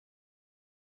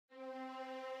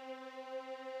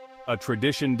A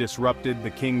tradition disrupted,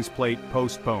 the King's Plate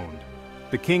postponed.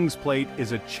 The King's Plate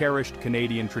is a cherished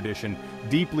Canadian tradition,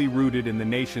 deeply rooted in the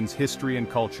nation's history and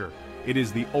culture. It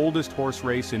is the oldest horse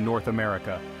race in North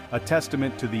America, a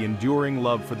testament to the enduring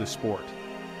love for the sport.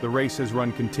 The race has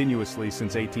run continuously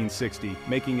since 1860,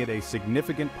 making it a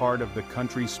significant part of the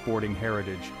country's sporting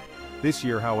heritage. This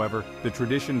year, however, the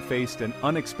tradition faced an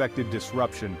unexpected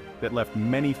disruption that left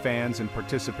many fans and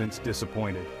participants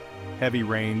disappointed. Heavy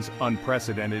rains,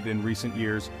 unprecedented in recent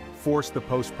years, forced the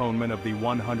postponement of the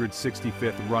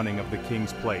 165th running of the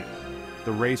King's Plate.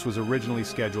 The race was originally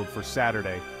scheduled for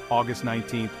Saturday, August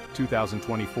 19,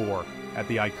 2024, at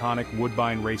the iconic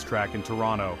Woodbine racetrack in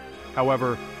Toronto.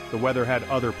 However, the weather had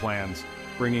other plans,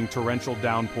 bringing torrential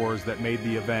downpours that made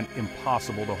the event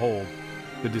impossible to hold.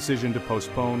 The decision to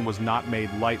postpone was not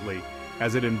made lightly,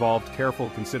 as it involved careful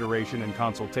consideration and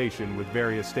consultation with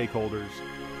various stakeholders.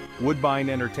 Woodbine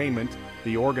Entertainment,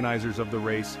 the organizers of the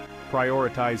race,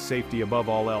 prioritized safety above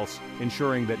all else,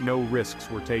 ensuring that no risks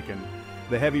were taken.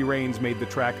 The heavy rains made the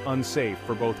track unsafe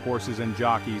for both horses and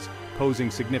jockeys,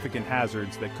 posing significant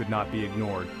hazards that could not be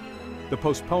ignored. The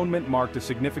postponement marked a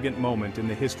significant moment in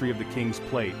the history of the King's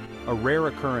Plate, a rare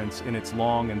occurrence in its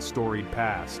long and storied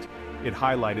past. It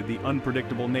highlighted the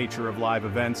unpredictable nature of live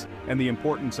events and the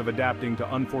importance of adapting to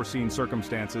unforeseen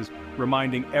circumstances,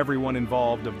 reminding everyone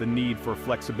involved of the need for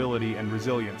flexibility and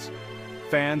resilience.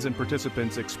 Fans and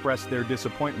participants expressed their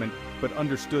disappointment but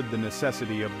understood the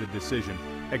necessity of the decision,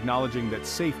 acknowledging that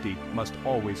safety must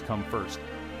always come first.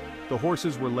 The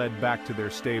horses were led back to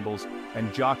their stables,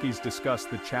 and jockeys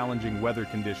discussed the challenging weather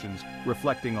conditions,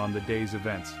 reflecting on the day's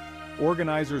events.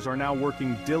 Organizers are now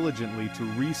working diligently to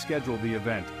reschedule the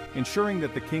event, ensuring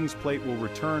that the King's Plate will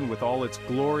return with all its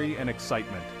glory and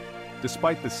excitement.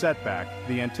 Despite the setback,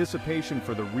 the anticipation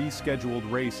for the rescheduled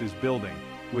race is building,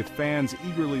 with fans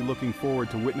eagerly looking forward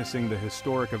to witnessing the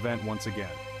historic event once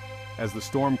again. As the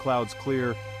storm clouds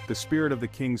clear, the spirit of the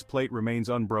King's Plate remains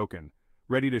unbroken,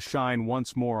 ready to shine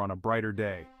once more on a brighter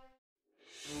day.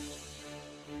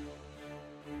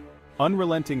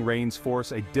 Unrelenting rains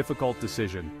force a difficult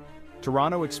decision.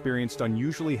 Toronto experienced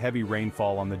unusually heavy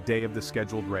rainfall on the day of the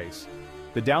scheduled race.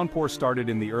 The downpour started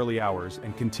in the early hours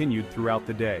and continued throughout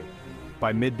the day.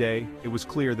 By midday, it was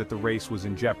clear that the race was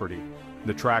in jeopardy.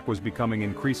 The track was becoming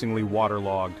increasingly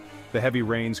waterlogged. The heavy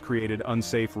rains created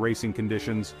unsafe racing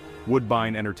conditions.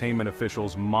 Woodbine Entertainment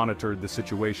officials monitored the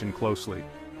situation closely.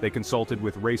 They consulted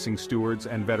with racing stewards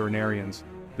and veterinarians.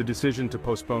 The decision to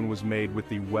postpone was made with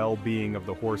the well-being of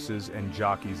the horses and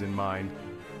jockeys in mind.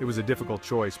 It was a difficult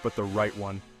choice, but the right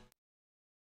one.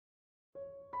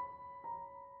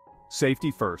 Safety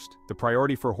first, the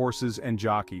priority for horses and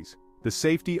jockeys. The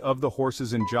safety of the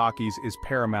horses and jockeys is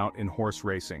paramount in horse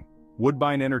racing.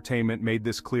 Woodbine Entertainment made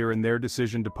this clear in their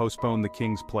decision to postpone the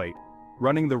King's Plate.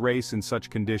 Running the race in such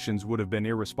conditions would have been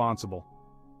irresponsible.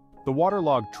 The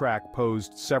waterlogged track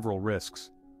posed several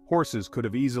risks. Horses could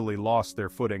have easily lost their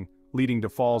footing, leading to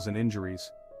falls and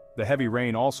injuries. The heavy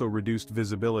rain also reduced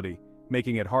visibility,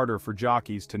 making it harder for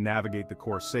jockeys to navigate the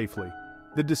course safely.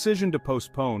 The decision to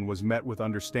postpone was met with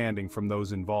understanding from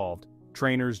those involved.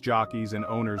 Trainers, jockeys, and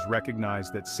owners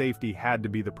recognized that safety had to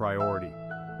be the priority.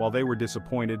 While they were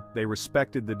disappointed, they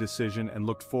respected the decision and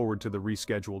looked forward to the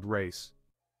rescheduled race.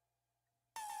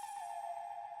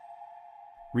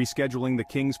 Rescheduling the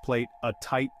King's Plate, a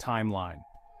tight timeline.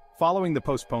 Following the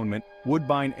postponement,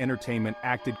 Woodbine Entertainment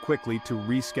acted quickly to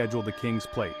reschedule the King's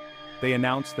Plate. They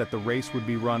announced that the race would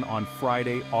be run on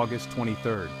Friday, August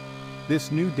 23rd.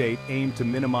 This new date aimed to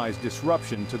minimize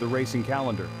disruption to the racing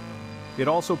calendar. It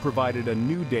also provided a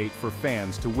new date for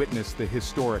fans to witness the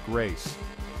historic race.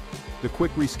 The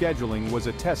quick rescheduling was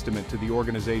a testament to the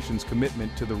organization's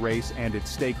commitment to the race and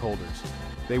its stakeholders.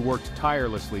 They worked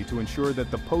tirelessly to ensure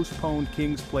that the postponed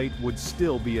King's Plate would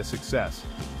still be a success.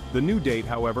 The new date,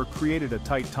 however, created a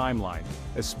tight timeline,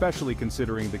 especially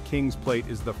considering the King's Plate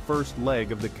is the first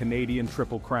leg of the Canadian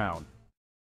Triple Crown.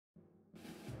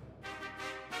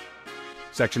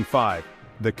 Section 5.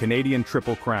 The Canadian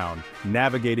Triple Crown,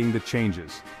 Navigating the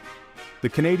Changes. The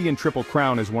Canadian Triple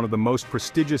Crown is one of the most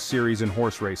prestigious series in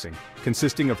horse racing,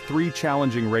 consisting of 3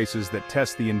 challenging races that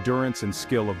test the endurance and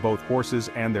skill of both horses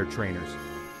and their trainers.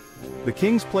 The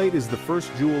King's Plate is the first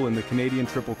jewel in the Canadian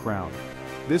Triple Crown.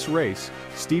 This race,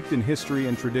 steeped in history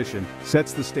and tradition,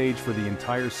 sets the stage for the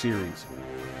entire series.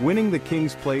 Winning the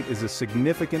King's Plate is a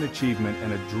significant achievement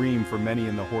and a dream for many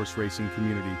in the horse racing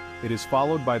community. It is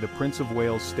followed by the Prince of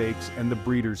Wales Stakes and the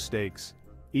Breeders' Stakes.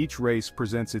 Each race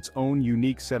presents its own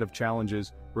unique set of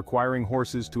challenges, requiring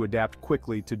horses to adapt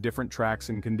quickly to different tracks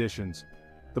and conditions.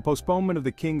 The postponement of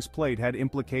the King's Plate had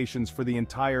implications for the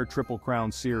entire Triple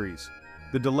Crown series.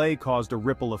 The delay caused a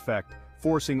ripple effect,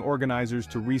 forcing organizers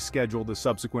to reschedule the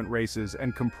subsequent races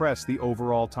and compress the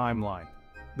overall timeline.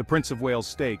 The Prince of Wales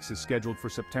Stakes is scheduled for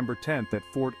September 10th at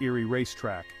Fort Erie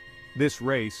Racetrack. This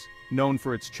race, known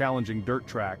for its challenging dirt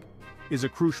track, is a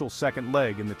crucial second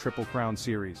leg in the Triple Crown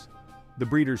series. The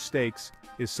Breeders' Stakes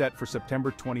is set for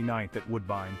September 29th at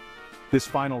Woodbine. This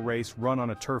final race, run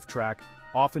on a turf track,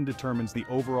 often determines the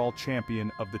overall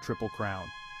champion of the Triple Crown.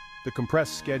 The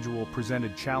compressed schedule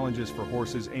presented challenges for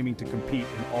horses aiming to compete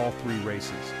in all three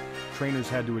races. Trainers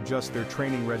had to adjust their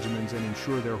training regimens and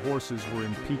ensure their horses were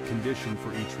in peak condition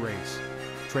for each race.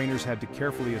 Trainers had to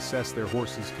carefully assess their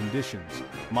horses' conditions,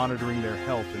 monitoring their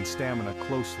health and stamina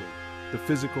closely. The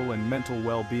physical and mental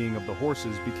well-being of the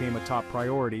horses became a top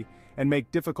priority and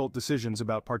make difficult decisions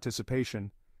about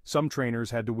participation. Some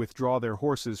trainers had to withdraw their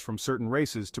horses from certain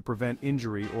races to prevent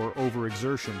injury or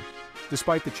overexertion.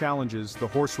 Despite the challenges, the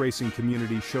horse racing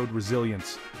community showed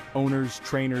resilience. Owners,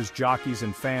 trainers, jockeys,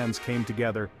 and fans came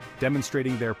together,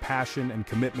 demonstrating their passion and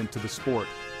commitment to the sport.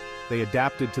 They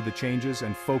adapted to the changes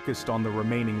and focused on the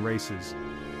remaining races.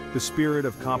 The spirit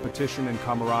of competition and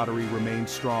camaraderie remained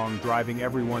strong, driving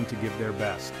everyone to give their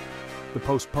best. The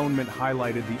postponement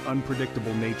highlighted the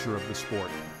unpredictable nature of the sport.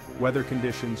 Weather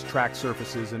conditions, track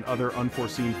surfaces, and other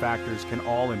unforeseen factors can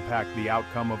all impact the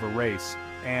outcome of a race,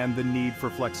 and the need for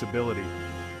flexibility.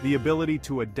 The ability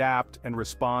to adapt and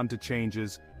respond to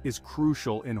changes is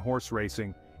crucial in horse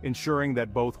racing, ensuring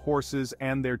that both horses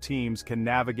and their teams can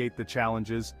navigate the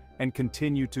challenges and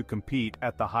continue to compete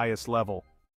at the highest level.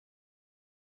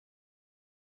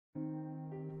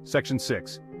 Section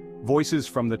 6. Voices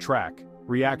from the track,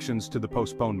 reactions to the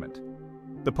postponement.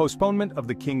 The postponement of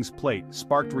the King's Plate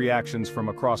sparked reactions from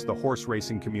across the horse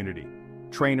racing community.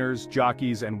 Trainers,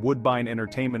 jockeys, and Woodbine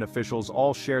Entertainment officials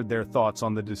all shared their thoughts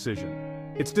on the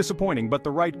decision. "It's disappointing, but the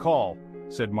right call,"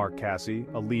 said Mark Cassie,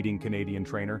 a leading Canadian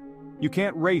trainer. "You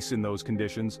can't race in those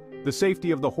conditions. The safety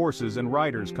of the horses and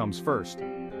riders comes first."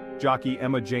 Jockey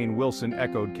Emma Jane Wilson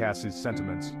echoed Cassie's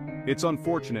sentiments. "It's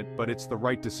unfortunate, but it's the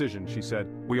right decision," she said.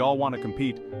 "We all want to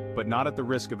compete, but not at the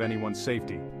risk of anyone's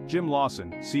safety." Jim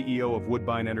Lawson, CEO of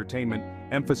Woodbine Entertainment,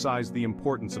 emphasized the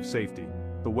importance of safety.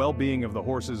 "The well-being of the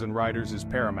horses and riders is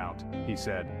paramount," he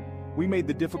said. "We made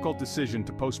the difficult decision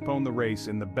to postpone the race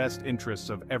in the best interests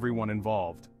of everyone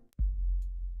involved."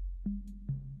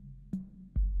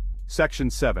 Section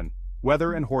 7.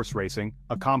 Weather and horse racing,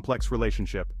 a complex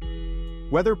relationship.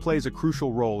 Weather plays a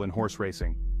crucial role in horse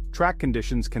racing. Track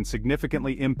conditions can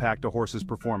significantly impact a horse's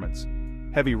performance.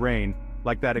 Heavy rain,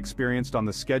 like that experienced on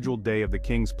the scheduled day of the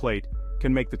King's Plate,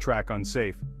 can make the track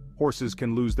unsafe. Horses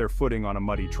can lose their footing on a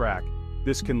muddy track.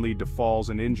 This can lead to falls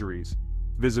and injuries.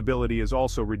 Visibility is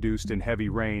also reduced in heavy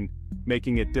rain,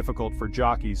 making it difficult for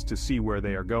jockeys to see where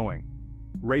they are going.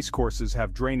 Racecourses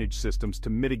have drainage systems to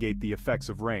mitigate the effects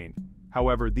of rain.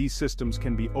 However, these systems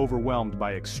can be overwhelmed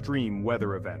by extreme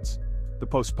weather events. The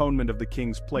postponement of the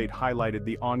King's Plate highlighted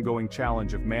the ongoing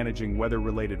challenge of managing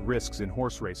weather-related risks in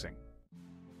horse racing.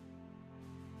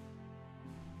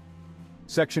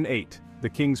 Section 8. The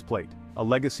King's Plate, a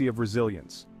legacy of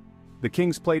resilience. The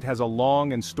King's Plate has a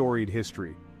long and storied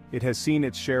history. It has seen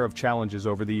its share of challenges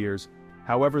over the years.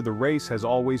 However, the race has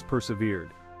always persevered.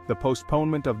 The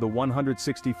postponement of the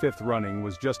 165th running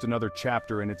was just another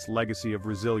chapter in its legacy of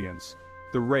resilience.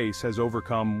 The race has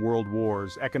overcome world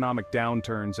wars, economic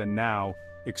downturns, and now,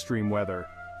 extreme weather.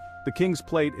 The King's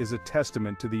Plate is a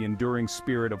testament to the enduring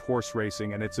spirit of horse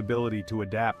racing and its ability to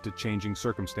adapt to changing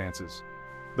circumstances.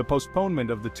 The postponement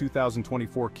of the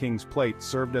 2024 King's Plate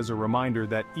served as a reminder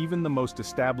that even the most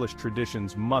established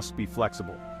traditions must be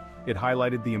flexible. It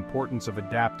highlighted the importance of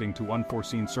adapting to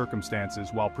unforeseen circumstances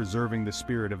while preserving the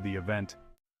spirit of the event.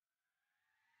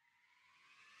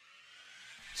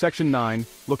 Section 9.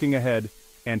 Looking ahead,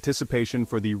 anticipation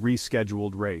for the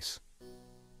rescheduled race.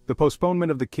 The postponement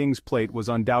of the King's Plate was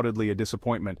undoubtedly a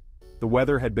disappointment. The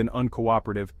weather had been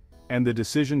uncooperative, and the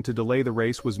decision to delay the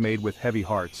race was made with heavy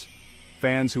hearts.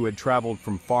 Fans who had traveled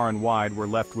from far and wide were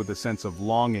left with a sense of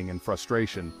longing and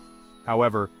frustration.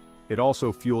 However, it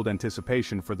also fueled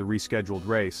anticipation for the rescheduled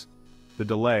race. The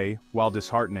delay, while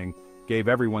disheartening, gave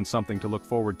everyone something to look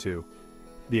forward to.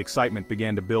 The excitement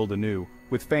began to build anew,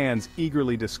 with fans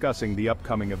eagerly discussing the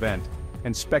upcoming event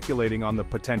and speculating on the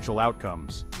potential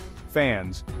outcomes.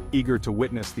 Fans, eager to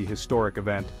witness the historic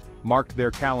event, marked their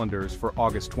calendars for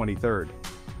August 23rd.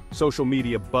 Social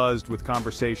media buzzed with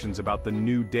conversations about the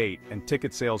new date, and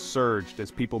ticket sales surged as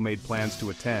people made plans to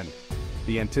attend.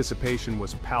 The anticipation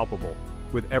was palpable,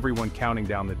 with everyone counting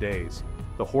down the days.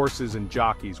 The horses and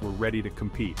jockeys were ready to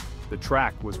compete. The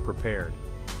track was prepared.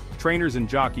 Trainers and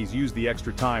jockeys used the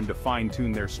extra time to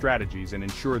fine-tune their strategies and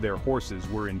ensure their horses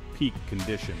were in peak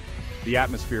condition. The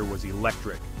atmosphere was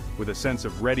electric, with a sense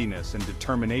of readiness and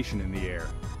determination in the air.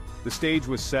 The stage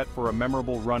was set for a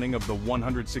memorable running of the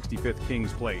 165th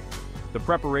King's Plate. The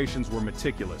preparations were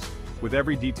meticulous, with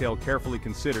every detail carefully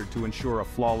considered to ensure a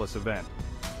flawless event.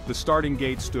 The starting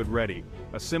gate stood ready,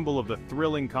 a symbol of the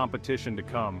thrilling competition to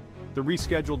come. The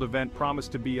rescheduled event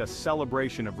promised to be a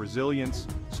celebration of resilience,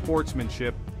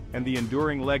 sportsmanship, and the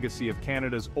enduring legacy of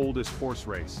Canada's oldest horse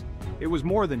race. It was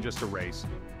more than just a race.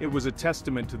 It was a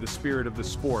testament to the spirit of the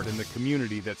sport and the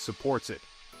community that supports it.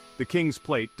 The King's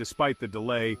Plate, despite the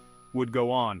delay, would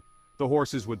go on. The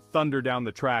horses would thunder down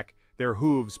the track, their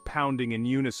hooves pounding in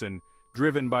unison,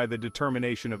 driven by the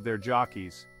determination of their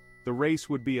jockeys. The race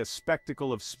would be a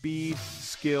spectacle of speed,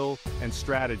 skill, and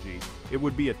strategy. It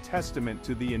would be a testament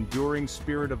to the enduring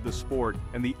spirit of the sport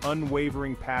and the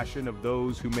unwavering passion of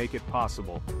those who make it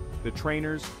possible. The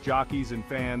trainers, jockeys, and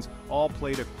fans all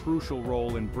played a crucial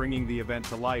role in bringing the event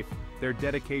to life, their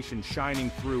dedication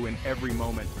shining through in every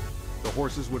moment. The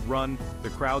horses would run, the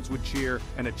crowds would cheer,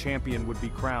 and a champion would be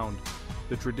crowned.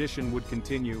 The tradition would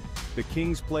continue. The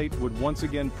King's Plate would once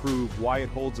again prove why it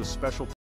holds a special